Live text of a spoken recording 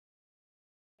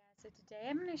So today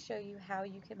I'm going to show you how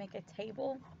you can make a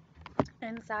table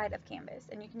inside of Canvas,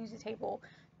 and you can use a table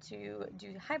to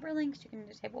do hyperlinks. You can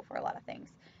use a table for a lot of things.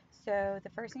 So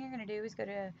the first thing you're going to do is go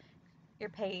to your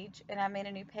page, and I made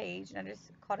a new page and I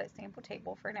just called it sample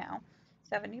table for now. So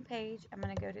I have a new page. I'm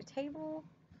going to go to table.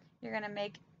 You're going to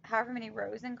make however many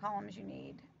rows and columns you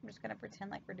need. I'm just going to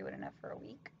pretend like we're doing enough for a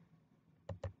week.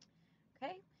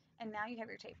 Okay, and now you have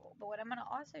your table. But what I'm going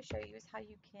to also show you is how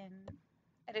you can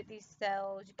edit these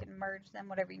cells, you can merge them,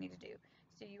 whatever you need to do.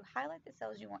 So you highlight the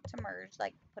cells you want to merge,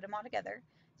 like put them all together.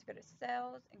 So go to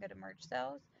cells and go to merge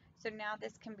cells. So now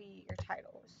this can be your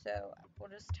title. So we'll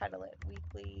just title it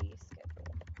weekly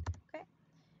schedule. Okay.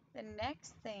 The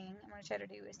next thing I'm going to show you to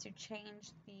do is to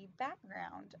change the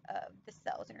background of the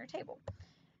cells in your table.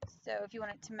 So if you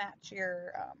want it to match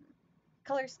your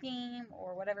color scheme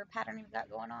or whatever pattern you've got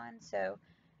going on. So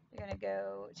you're going to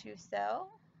go to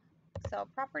cell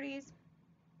properties,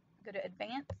 go to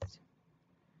advanced,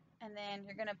 and then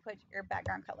you're going to put your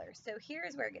background color. So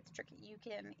here's where it gets tricky. You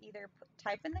can either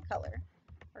type in the color.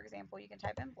 For example, you can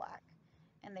type in black,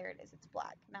 and there it is, it's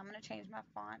black. Now I'm going to change my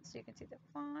font so you can see the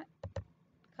font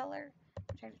color.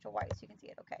 Change it to white so you can see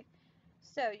it. Okay.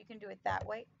 So you can do it that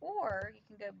way, or you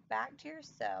can go back to your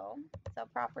cell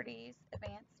properties,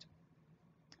 advanced,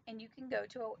 and you can go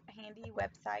to a handy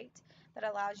website that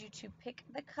allows you to pick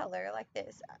the color like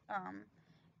this.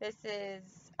 This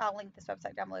is, I'll link this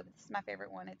website down below, but this is my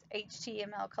favorite one. It's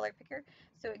HTML color picker.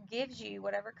 So it gives you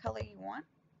whatever color you want.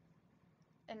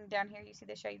 And down here you see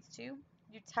the shades too.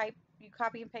 You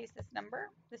copy and paste this number.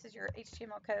 This is your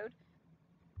HTML code.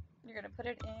 You're going to put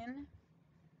it in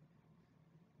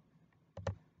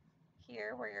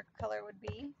here where your color would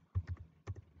be.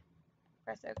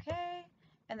 Press OK.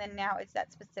 And then now it's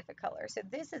that specific color. So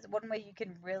this is one way you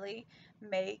can really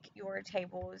make your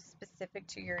tables specific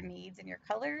to your needs and your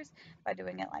colors by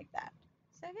doing it like that.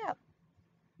 So yeah.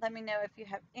 Let me know if you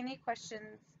have any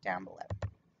questions down below.